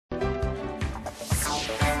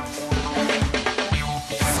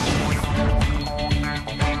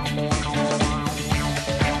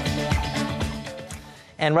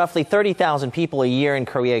And roughly 30,000 people a year in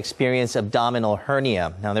Korea experience abdominal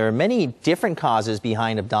hernia. Now, there are many different causes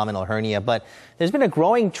behind abdominal hernia, but there's been a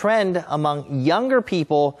growing trend among younger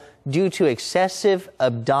people due to excessive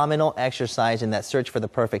abdominal exercise and that search for the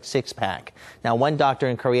perfect six-pack. Now, one doctor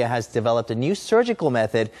in Korea has developed a new surgical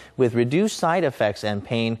method with reduced side effects and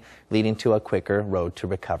pain, leading to a quicker road to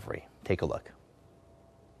recovery. Take a look.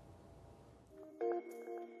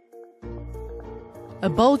 A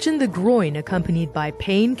bulge in the groin accompanied by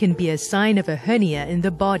pain can be a sign of a hernia in the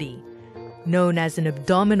body. Known as an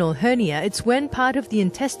abdominal hernia, it's when part of the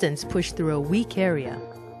intestines push through a weak area.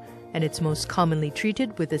 And it's most commonly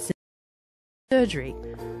treated with a surgery.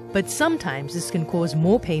 But sometimes this can cause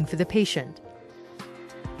more pain for the patient.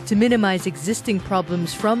 To minimize existing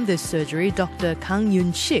problems from this surgery, Dr.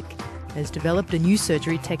 강윤식 has developed a new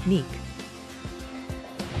surgery technique.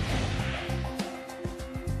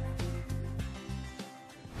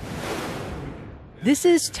 This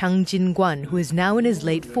is Chang Jin-gwan, who is now in his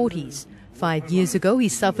late 40s. 5 years ago, he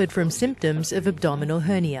suffered from symptoms of abdominal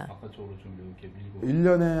hernia.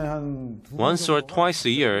 Once or twice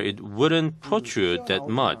a year, it wouldn't protrude that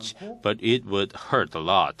much, but it would hurt a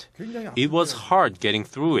lot. It was hard getting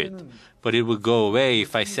through it, but it would go away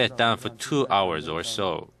if I sat down for 2 hours or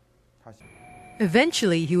so.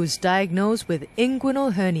 Eventually, he was diagnosed with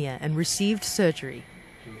inguinal hernia and received surgery.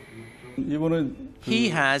 He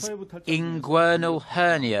has inguinal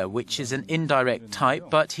hernia, which is an indirect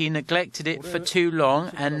type, but he neglected it for too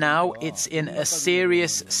long, and now it's in a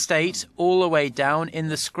serious state all the way down in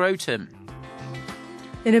the scrotum.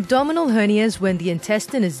 An abdominal hernia is when the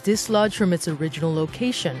intestine is dislodged from its original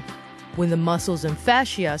location. When the muscles and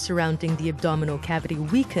fascia surrounding the abdominal cavity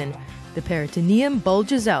weaken, the peritoneum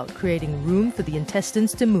bulges out, creating room for the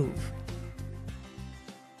intestines to move.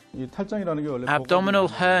 Abdominal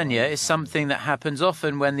hernia is something that happens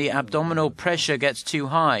often when the abdominal pressure gets too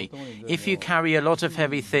high. If you carry a lot of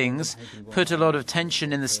heavy things, put a lot of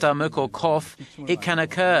tension in the stomach or cough, it can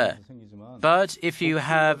occur. But if you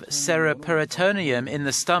have cereperitoneum in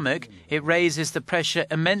the stomach, it raises the pressure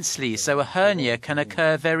immensely, so a hernia can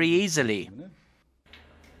occur very easily.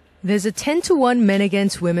 There's a 10-to-1 men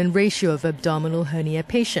against women ratio of abdominal hernia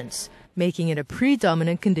patients, making it a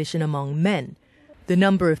predominant condition among men. The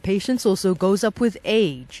number of patients also goes up with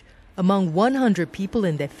age. Among 100 people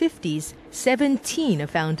in their 50s, 17 are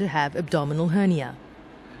found to have abdominal hernia.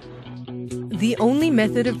 The only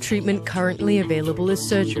method of treatment currently available is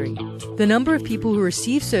surgery. The number of people who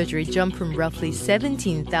receive surgery jumped from roughly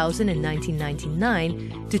 17,000 in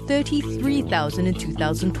 1999 to 33,000 in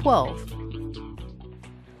 2012.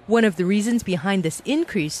 One of the reasons behind this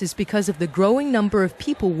increase is because of the growing number of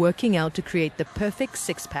people working out to create the perfect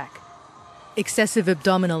six-pack. Excessive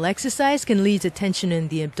abdominal exercise can lead to tension in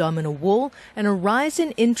the abdominal wall and a rise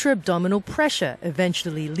in intra-abdominal pressure,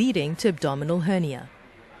 eventually leading to abdominal hernia.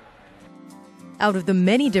 Out of the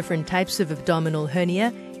many different types of abdominal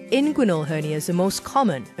hernia, inguinal hernias are most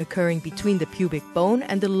common, occurring between the pubic bone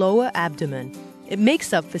and the lower abdomen. It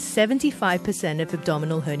makes up for 75% of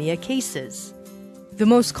abdominal hernia cases. The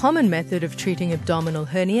most common method of treating abdominal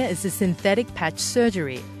hernia is the synthetic patch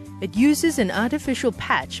surgery. It uses an artificial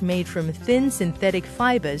patch made from thin synthetic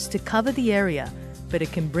fibers to cover the area, but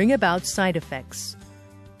it can bring about side effects.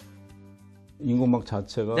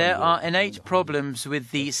 There are innate problems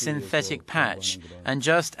with the synthetic patch, and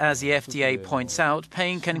just as the FDA points out,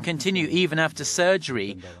 pain can continue even after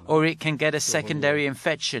surgery, or it can get a secondary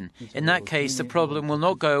infection. In that case, the problem will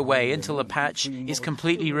not go away until the patch is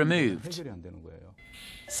completely removed.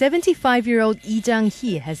 75-year-old Lee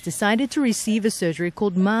Jang-hee has decided to receive a surgery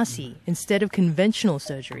called MASI instead of conventional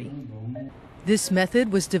surgery. This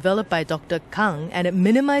method was developed by Dr. Kang, and it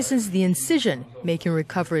minimizes the incision, making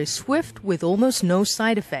recovery swift with almost no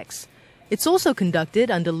side effects. It's also conducted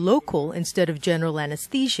under local instead of general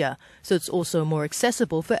anesthesia, so it's also more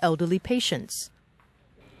accessible for elderly patients.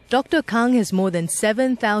 Dr. Kang has more than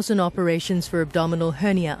 7,000 operations for abdominal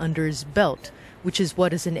hernia under his belt, which is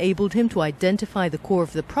what has enabled him to identify the core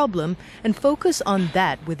of the problem and focus on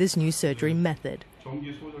that with his new surgery method.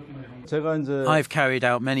 I've carried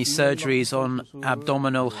out many surgeries on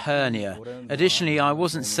abdominal hernia. Additionally, I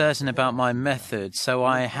wasn't certain about my method, so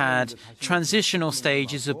I had transitional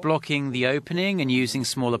stages of blocking the opening and using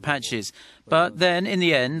smaller patches. But then, in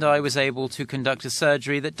the end, I was able to conduct a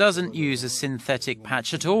surgery that doesn't use a synthetic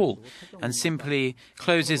patch at all and simply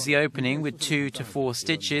closes the opening with 2 to 4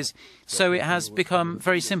 stitches, so it has become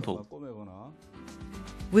very simple.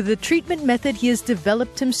 With the treatment method he has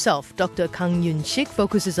developed himself, Dr. 강윤식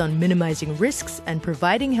focuses on minimizing risks and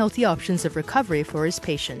providing healthy options of recovery for his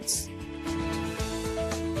patients.